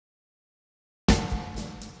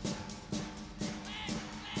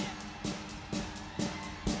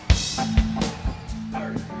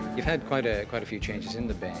You've had quite a few changes in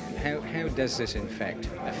the band. How does this, in fact,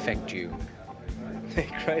 affect you? It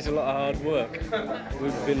creates a lot of hard work.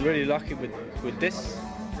 We've been really lucky with this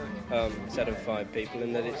set of 5 people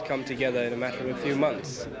in that it's come together in a matter of a few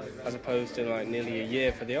months, as opposed to like nearly a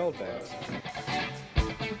year for the old bands.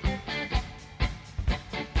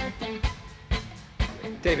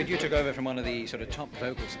 David, you took over from one of the sort of top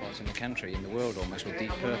vocal spots in the country, in the world almost, with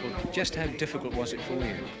Deep Purple. Just how difficult was it for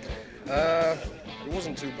you? It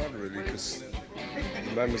wasn't too bad really, because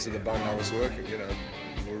the members of the band I was working, you know,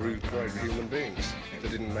 were really great human beings. They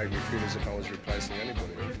didn't make me feel as if I was replacing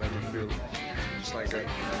anybody. It made me feel just like a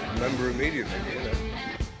member immediately, you know.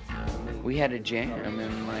 We had a jam,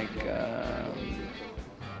 and like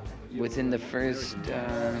within the first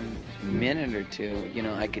minute or two, you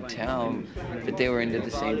know, I could tell that they were into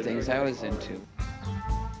the same things I was into.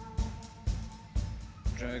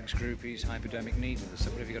 Drugs, groupies, hypodermic needles.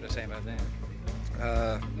 What have you got to say about that?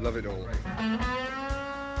 Love it all.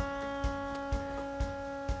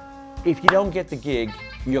 If you don't get the gig,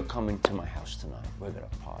 you're coming to my house tonight. We're gonna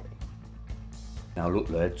party. Now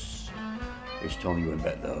look, lads, it's time you went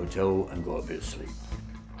back to the hotel and got a bit of sleep.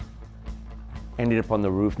 Ended up on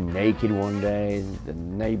the roof naked one day. The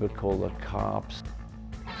neighbor called the cops.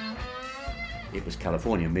 It was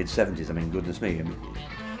California, mid-70s. I mean, goodness me. I mean,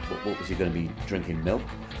 what was he going to be drinking? Milk?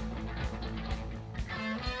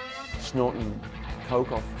 Snorting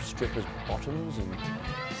coke off strippers' bottoms, and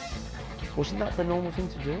wasn't that the normal thing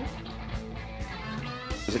to do?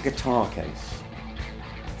 It was a guitar case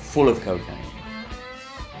full of cocaine.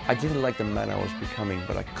 I didn't like the man I was becoming,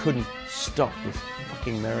 but I couldn't stop this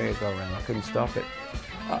fucking merry-go-round. I couldn't stop it.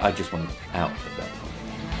 I just wanted out at that point.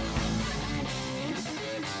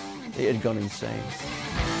 It had gone insane.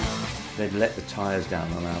 They'd let the tyres down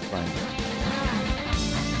on our plane.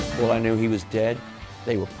 Well, I knew he was dead.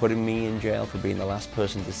 They were putting me in jail for being the last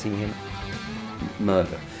person to see him.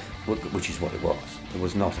 Murder, which is what it was. It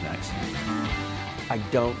was not an accident. I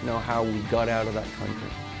don't know how we got out of that country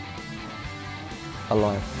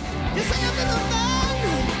alive.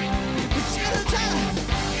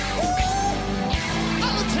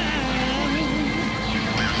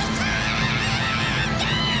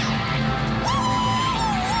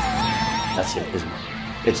 That's it, isn't it?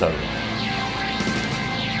 It's over.